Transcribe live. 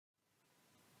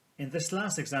In this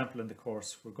last example in the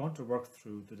course, we're going to work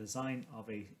through the design of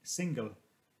a single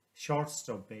short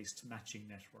stub based matching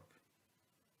network.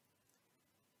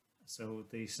 So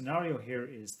the scenario here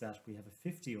is that we have a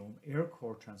 50 ohm air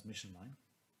core transmission line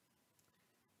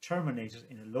terminated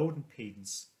in a load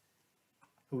impedance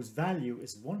whose value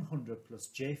is 100 plus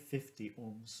J50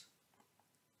 ohms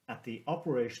at the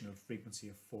operational frequency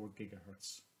of 4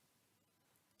 gigahertz.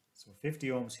 So 50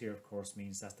 ohms here, of course,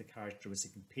 means that's the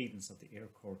characteristic impedance of the air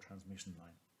core transmission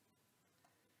line.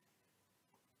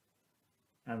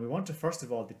 And we want to first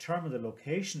of all determine the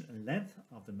location and length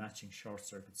of the matching short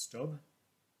circuit stub,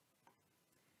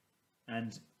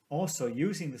 and also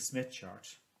using the Smith chart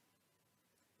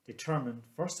determine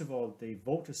first of all the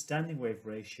voltage standing wave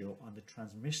ratio on the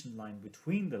transmission line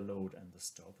between the load and the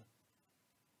stub,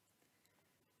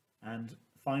 and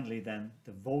finally then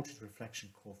the voltage reflection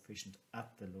coefficient at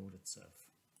the load itself.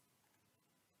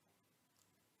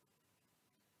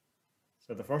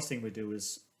 So the first thing we do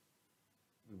is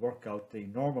we work out the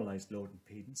normalized load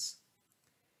impedance,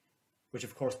 which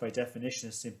of course by definition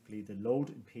is simply the load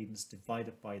impedance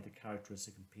divided by the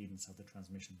characteristic impedance of the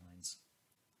transmission lines,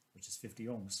 which is 50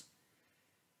 ohms.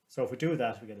 So if we do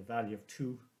that, we get a value of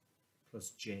 2 plus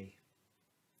J,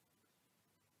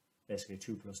 basically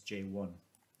 2 plus J1.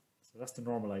 So that's the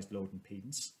normalized load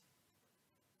impedance.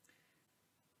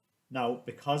 Now,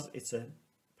 because it's a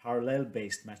parallel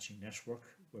based matching network,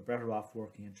 we're better off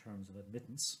working in terms of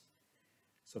admittance.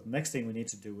 So the next thing we need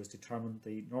to do is determine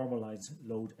the normalized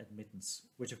load admittance,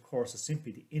 which of course is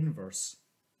simply the inverse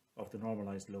of the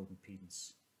normalized load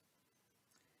impedance.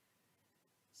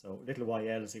 So little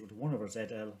yl is equal to 1 over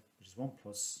zl, which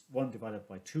is 1 divided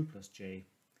by 2 plus j.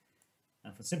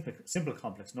 And for simple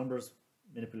complex numbers,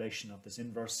 manipulation of this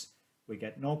inverse, we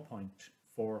get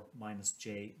 0.4 minus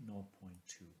j 0.2.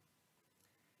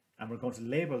 And we're going to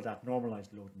label that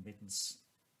normalized load admittance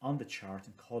on the chart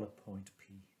and call it point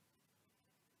P.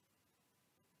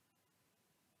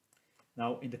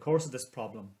 Now, in the course of this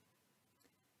problem,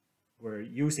 we're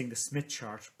using the Smith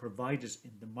chart provided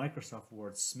in the Microsoft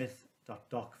Word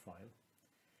smith.doc file.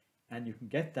 And you can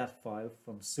get that file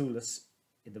from Sulis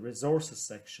in the resources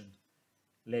section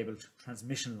labeled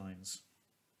transmission lines.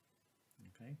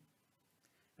 Okay.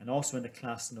 And also in the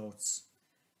class notes,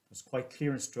 there's quite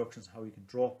clear instructions how you can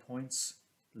draw points,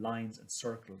 lines and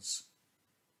circles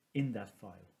in that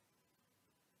file.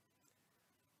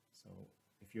 So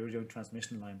if you're doing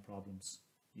transmission line problems,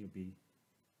 you'll be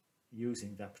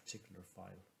using that particular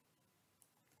file.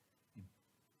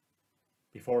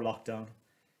 Before lockdown,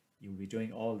 you'll be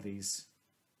doing all these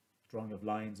drawing of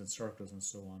lines and circles and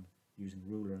so on using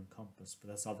ruler and compass, but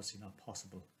that's obviously not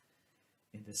possible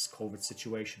in this COVID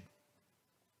situation.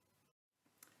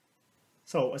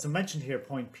 So as I mentioned here,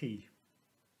 point P.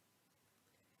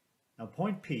 Now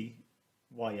point P,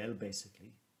 YL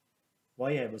basically,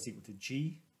 YL was equal to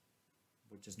G,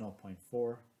 which is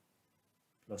 0.4,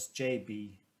 plus JB,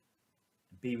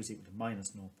 and B was equal to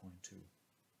minus 0.2.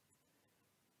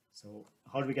 So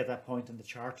how do we get that point in the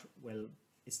chart? Well,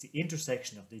 it's the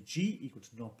intersection of the G equal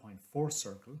to 0.4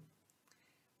 circle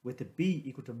with the B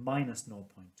equal to minus 0.2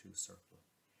 circle.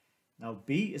 Now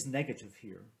B is negative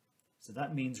here, so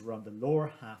that means we're on the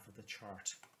lower half of the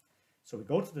chart. So we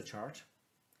go to the chart,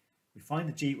 we find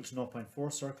the G equal to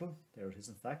 0.4 circle, there it is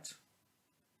in fact,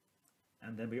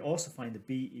 and then we also find the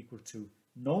B equal to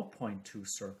 0.2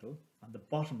 circle on the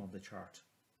bottom of the chart.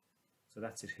 So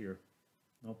that's it here,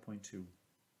 0.2.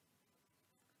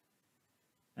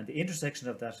 And the intersection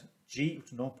of that G equal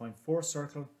to 0.4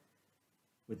 circle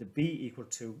with the B equal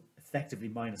to effectively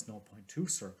minus 0.2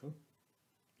 circle,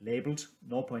 labelled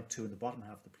 0.2 in the bottom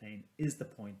half of the plane, is the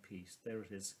point P. So there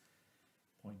it is,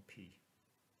 point P.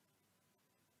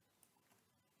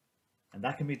 And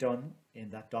that can be done in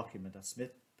that document, that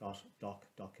smith.doc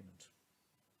document.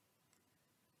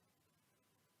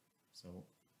 So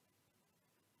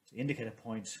to indicate a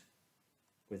point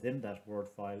within that Word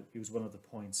file, use one of the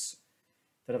points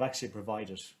that I've actually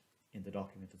provided in the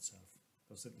document itself.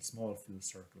 Those little small fill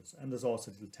circles. And there's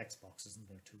also little text boxes in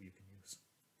there too you can use.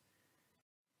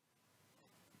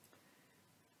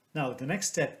 Now the next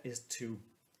step is to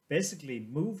basically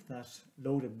move that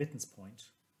load admittance point,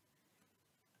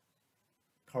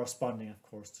 corresponding of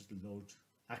course to the load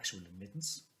actual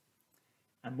admittance,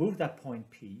 and move that point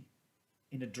P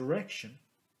in a direction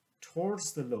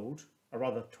towards the load, or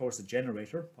rather towards the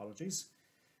generator, apologies,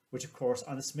 which of course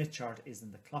on the Smith chart is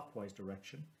in the clockwise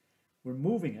direction. We're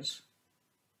moving it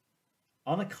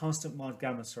on a constant mod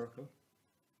gamma circle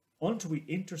until we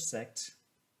intersect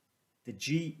the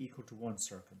G equal to 1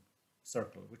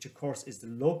 circle, which of course is the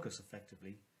locus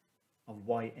effectively of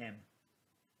Ym,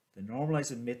 the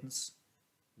normalized admittance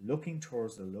looking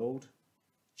towards the load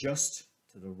just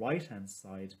to the right hand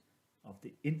side of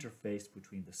the interface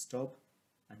between the stub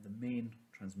and the main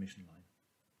transmission line.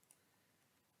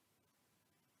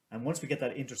 And once we get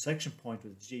that intersection point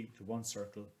with G to 1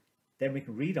 circle, then we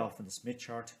can read off in the Smith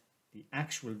chart the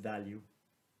actual value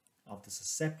of the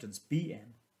susceptance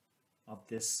Bm of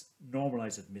this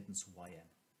normalized admittance Ym.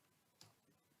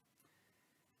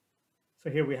 So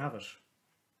here we have it.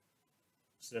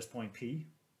 So there's point P.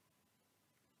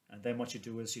 And then what you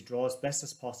do is you draw as best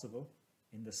as possible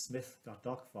in the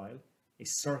Smith.doc file a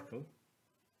circle.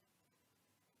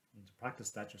 You need to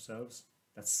practice that yourselves.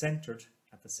 That's centered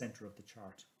at the center of the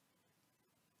chart.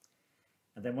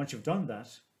 And then once you've done that,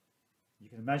 you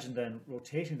can imagine then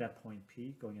rotating that point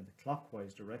P going in the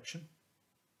clockwise direction.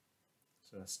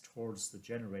 So that's towards the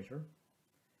generator,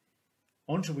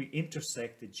 until we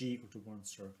intersect the G equal to 1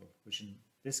 circle, which in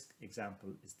this example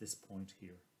is this point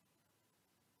here.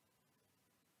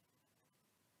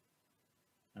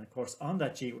 And of course, on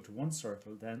that G equal to 1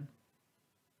 circle, then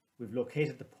we've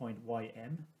located the point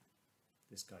Ym,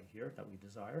 this guy here that we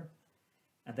desire.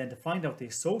 And then to find out the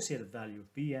associated value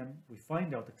of Bm, we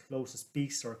find out the closest B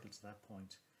circle to that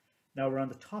point. Now we're on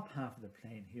the top half of the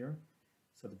plane here.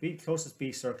 So the closest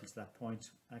B circle to that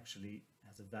point actually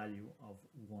has a value of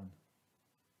 1.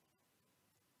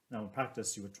 Now in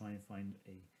practice, you would try and find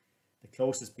the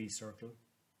closest B circle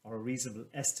or a reasonable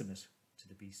estimate to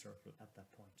the B circle at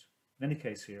that point. In any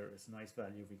case here, it's a nice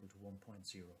value of equal to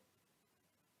 1.0.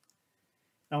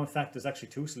 Now in fact, there's actually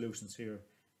 2 solutions here.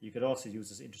 You could also use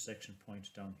this intersection point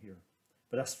down here,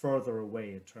 but that's further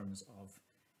away in terms of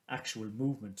actual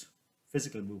movement,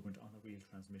 physical movement on the real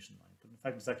transmission line. But in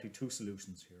fact, there's actually 2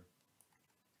 solutions here.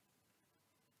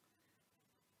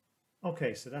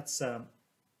 Okay, so that's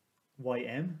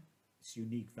Ym, its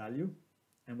unique value,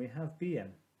 and we have Bm.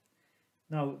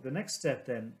 Now, the next step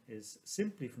then is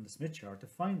simply from the Smith chart to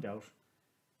find out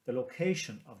the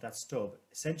location of that stub,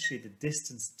 essentially the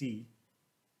distance d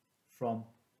from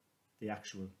the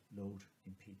actual load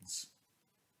impedance.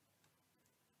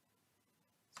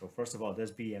 So first of all,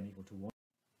 there's Bm equal to 1.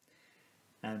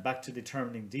 And back to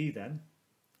determining d then.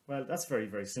 Well, that's very,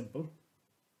 very simple.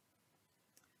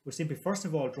 We simply first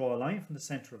of all draw a line from the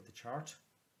center of the chart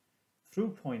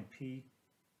through point P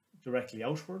directly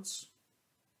outwards.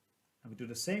 And we do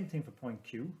the same thing for point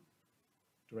Q,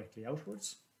 directly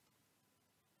outwards.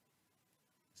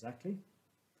 Exactly.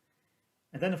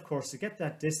 And then, of course, to get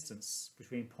that distance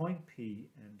between point P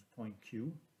and point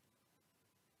Q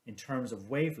in terms of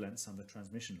wavelengths on the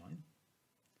transmission line,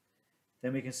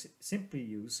 then we can simply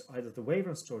use either the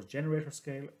wavelengths towards generator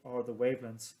scale or the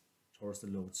wavelengths towards the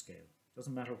load scale.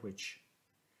 Doesn't matter which,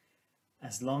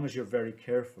 as long as you're very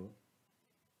careful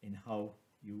in how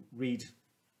you read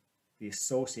the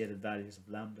associated values of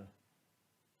lambda.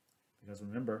 Because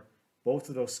remember, both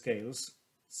of those scales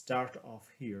start off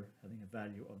here having a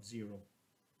value of 0.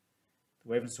 The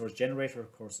wavelength towards generator,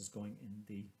 of course, is going in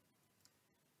the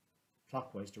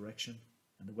clockwise direction,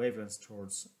 and the wavelength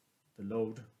towards the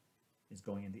load is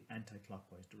going in the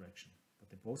anti-clockwise direction. But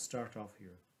they both start off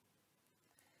here.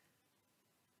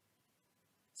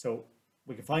 So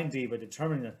we can find d by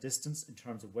determining that distance in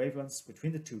terms of wavelengths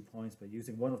between the 2 points by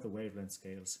using one of the wavelength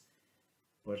scales.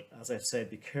 But as I've said,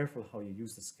 be careful how you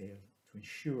use the scale to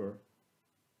ensure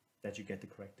that you get the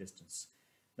correct distance.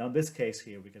 Now in this case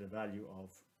here, we get a value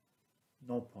of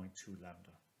 0.2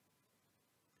 lambda,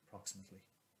 approximately.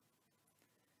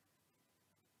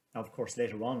 Now of course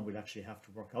later on we'll actually have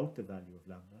to work out the value of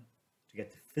lambda to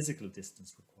get the physical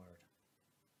distance required.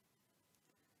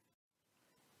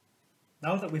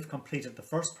 Now that we've completed the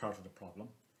first part of the problem,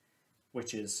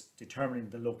 which is determining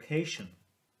the location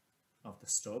of the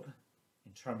stub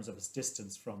in terms of its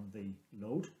distance from the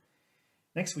load,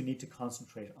 next we need to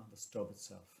concentrate on the stub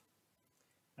itself.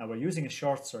 Now we're using a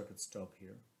short circuit stub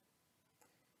here,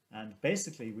 and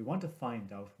basically we want to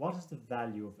find out what is the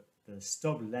value of the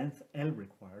stub length L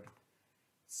required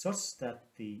such that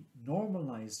the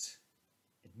normalized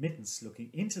admittance looking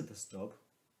into the stub,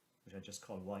 which I just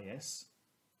call Ys,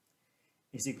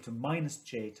 is equal to minus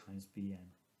J times Bn.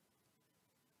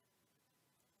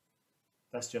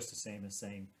 That's just the same as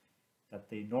saying that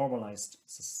the normalized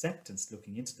susceptance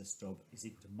looking into the stub is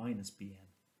equal to minus Bn.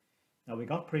 Now we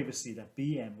got previously that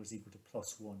Bm was equal to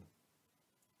plus 1.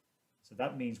 So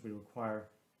that means we require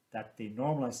that the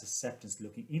normalized susceptance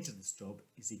looking into the stub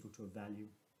is equal to a value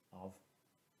of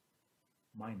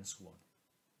minus 1.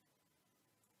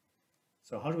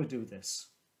 So how do we do this?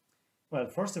 Well,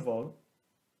 first of all,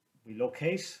 we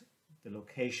locate the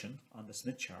location on the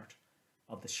Smith chart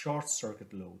of the short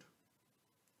circuit load.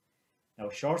 Now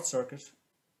a short circuit,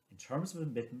 in terms of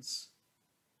admittance,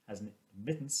 has a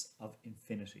admittance of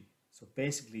infinity. So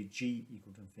basically G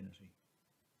equal to infinity.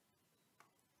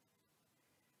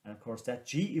 And of course that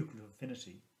G equal to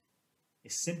infinity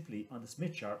is simply on the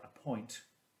Smith chart a point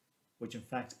which in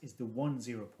fact is the 1,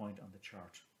 0 point on the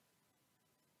chart.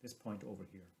 This point over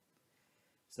here.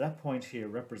 So that point here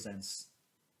represents,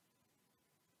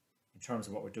 in terms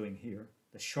of what we're doing here,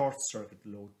 the short circuit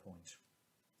load point,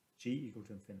 G equal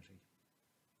to infinity.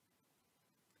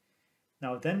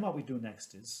 Now then what we do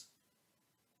next is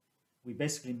we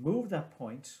basically move that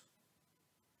point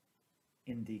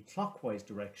in the clockwise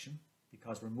direction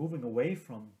because we're moving away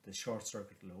from the short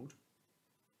circuit load,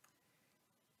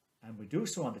 and we do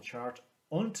so on the chart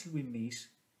until we meet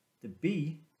the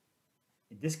B,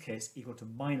 in this case equal to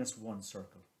 -1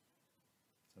 circle.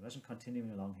 So imagine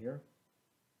continuing along here.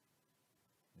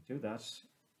 We do that,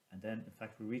 and then in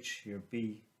fact we reach here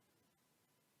B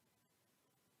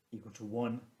equal to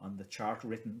 1 on the chart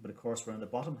written, but of course we're on the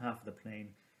bottom half of the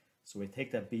plane, so we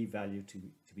take that B value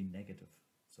to be negative,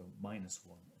 so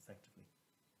 -1 effectively.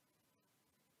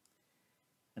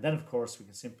 And then of course we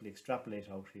can simply extrapolate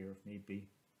out here if need be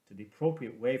to the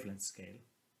appropriate wavelength scale,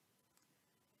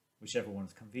 whichever one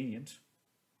is convenient,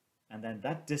 and then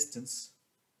that distance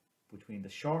between the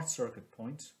short circuit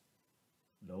point,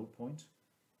 load point,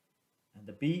 and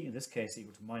the B in this case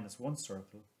equal to -1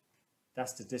 circle,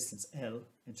 that's the distance L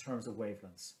in terms of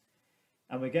wavelengths.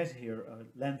 And we get here a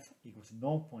length equal to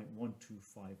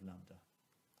 0.125 lambda.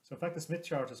 So in fact the Smith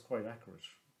chart is quite accurate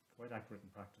in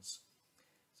practice.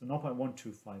 So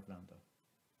 0.125 lambda.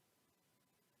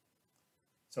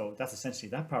 So that's essentially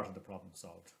that part of the problem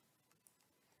solved.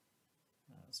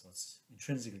 So it's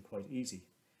intrinsically quite easy.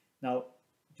 Now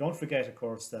don't forget of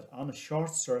course that on a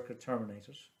short circuit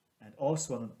terminated and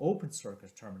also on an open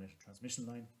circuit terminated transmission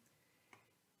line,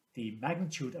 the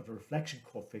magnitude of the reflection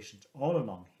coefficient all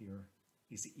along here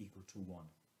is equal to 1.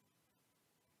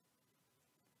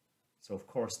 So of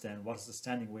course then what is the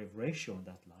standing wave ratio in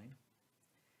that line?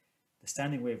 The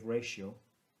standing wave ratio,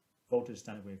 voltage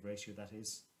standing wave ratio that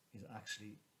is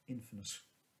actually infinite.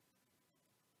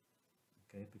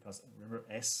 Okay, because remember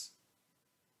S,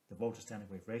 the voltage standing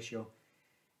wave ratio,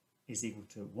 is equal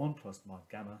to 1 plus mod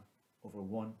gamma over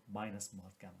 1 minus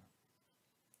mod gamma.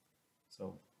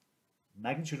 So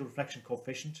magnitude of reflection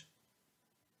coefficient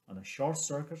on a short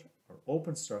circuit or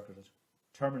open circuited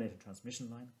terminated transmission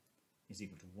line is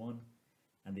equal to 1,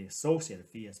 and the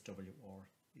associated VSWR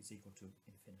is equal to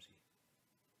infinity.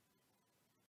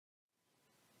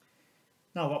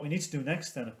 Now what we need to do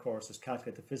next then of course is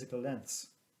calculate the physical lengths.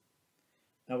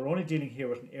 Now we're only dealing here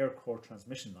with an air core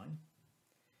transmission line,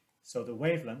 so the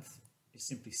wavelength is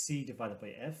simply C divided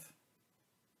by F,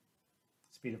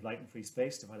 speed of light in free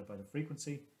space divided by the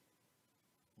frequency.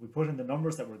 We put in the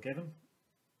numbers that were given,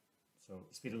 so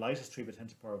the speed of light is 3 by 10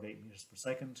 to the power of 8 meters per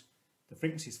second, the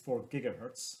frequency is 4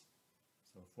 gigahertz,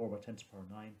 so 4 by 10 to the power of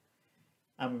 9,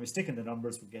 and when we stick in the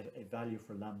numbers we get a value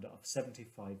for lambda of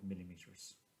 75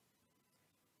 millimeters.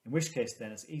 In which case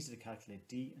then it's easy to calculate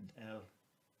D and L,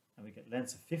 and we get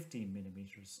lengths of 15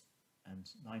 millimeters and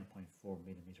 9.4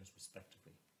 millimeters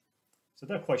respectively. So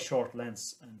they're quite short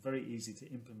lengths and very easy to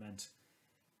implement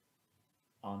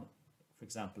on, for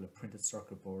example, a printed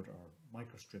circuit board or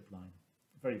microstrip line.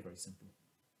 Very, very simple.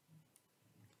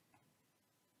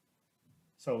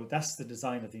 So that's the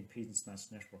design of the impedance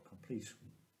matched network complete.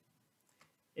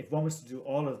 If one was to do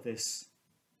all of this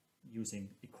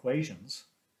using equations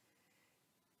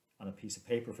on a piece of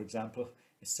paper, for example,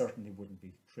 it certainly wouldn't be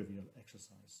a trivial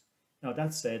exercise. Now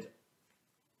that said,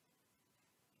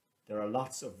 there are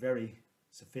lots of very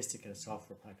sophisticated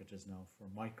software packages now for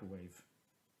microwave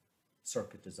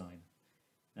circuit design.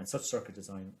 And such circuit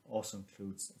design also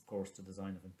includes, of course, the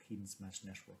design of impedance matched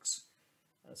networks.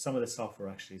 Some of the software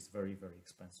actually is very, very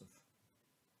expensive.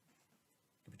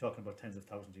 You'll be talking about tens of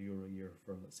thousands of euro a year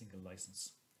for a single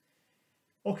license.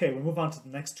 Okay, we'll move on to the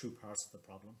next two parts of the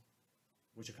problem,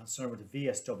 which are concerned with the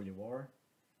VSWR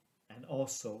and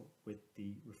also with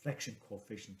the reflection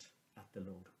coefficient at the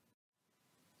load.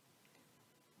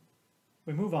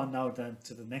 We move on now then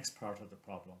to the next part of the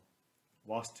problem,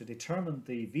 was to determine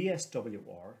the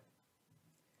VSWR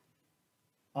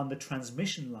on the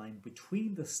transmission line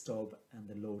between the stub and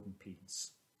the load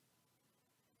impedance.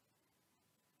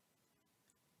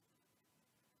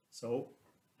 So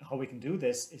how we can do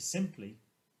this is simply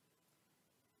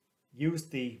use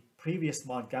the previous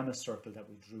mod gamma circle that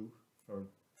we drew for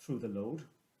through the load.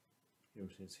 Here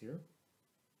it is here.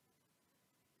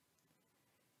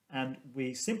 And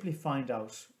we simply find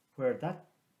out where that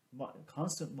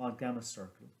constant mod gamma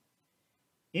circle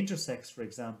intersects, for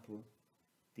example,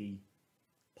 the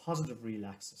positive real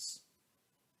axis,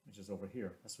 which is over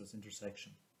here. That's what its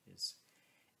intersection is.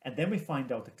 And then we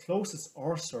find out the closest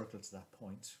R circle to that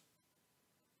point.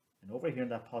 And over here in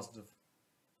that positive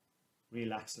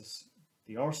real axis,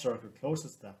 the R circle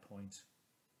closest to that point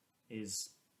is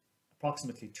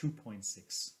approximately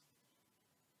 2.6.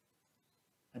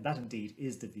 And that indeed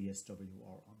is the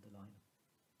VSWR on the line,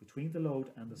 between the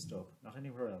load and the stub, not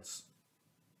anywhere else.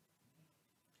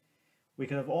 We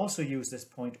could have also used this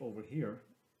point over here,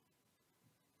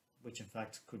 which in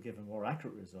fact could give a more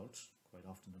accurate result, quite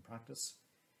often in practice.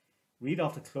 Read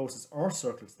off the closest R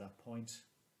circle to that point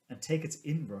and take its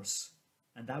inverse,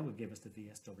 and that will give us the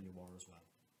VSWR as well.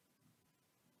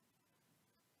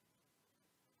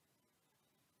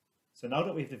 So now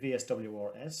that we have the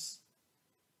VSWRS,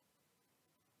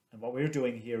 and what we're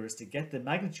doing here is to get the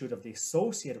magnitude of the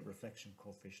associated reflection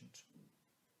coefficient.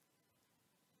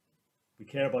 We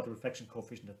care about the reflection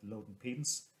coefficient at the load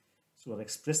impedance, so we'll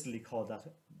explicitly call that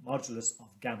modulus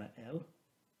of gamma L.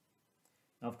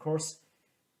 Now, of course,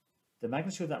 the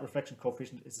magnitude of that reflection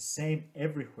coefficient is the same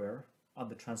everywhere on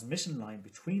the transmission line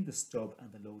between the stub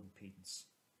and the load impedance.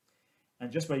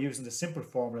 And just by using the simple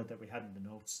formula that we had in the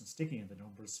notes and sticking in the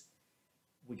numbers,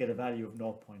 we get a value of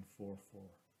 0.44.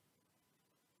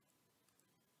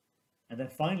 And then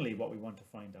finally, what we want to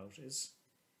find out is,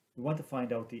 we want to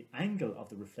find out the angle of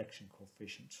the reflection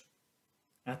coefficient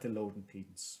at the load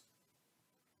impedance.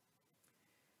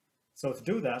 So to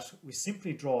do that, we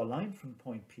simply draw a line from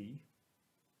point P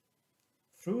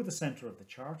through the center of the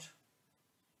chart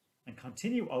and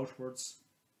continue outwards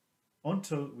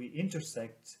until we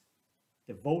intersect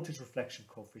the voltage reflection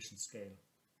coefficient scale.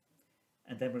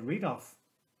 And then we read off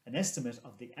an estimate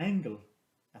of the angle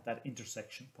at that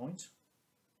intersection point.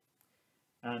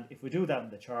 And if we do that in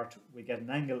the chart, we get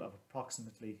an angle of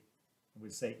approximately,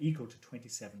 we'll say, equal to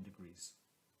 27 degrees.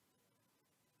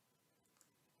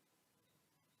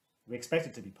 We expect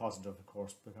it to be positive, of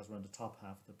course, because we're on the top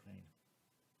half of the plane.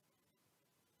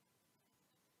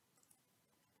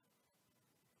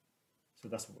 So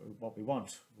that's what we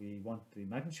want. We want the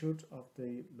magnitude of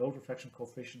the load reflection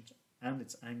coefficient and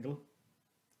its angle.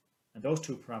 And those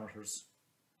two parameters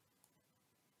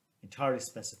entirely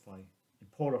specify in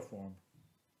polar form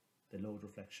the load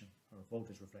reflection or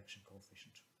voltage reflection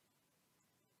coefficient.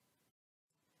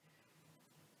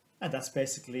 And that's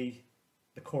basically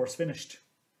the course finished.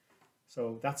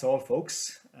 So that's all,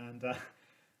 folks, and I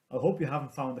hope you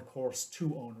haven't found the course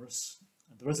too onerous.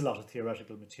 And there is a lot of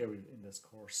theoretical material in this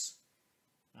course,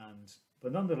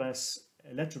 but nonetheless,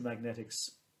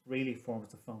 electromagnetics really forms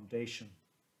the foundation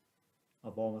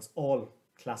of almost all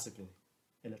classical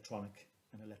electronic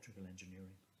and electrical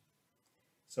engineering.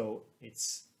 So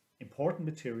it's important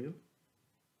material,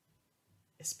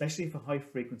 especially for high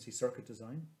frequency circuit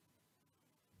design,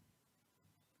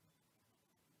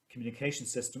 communication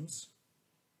systems,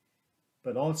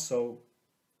 but also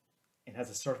it has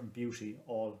a certain beauty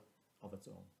all of its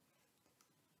own.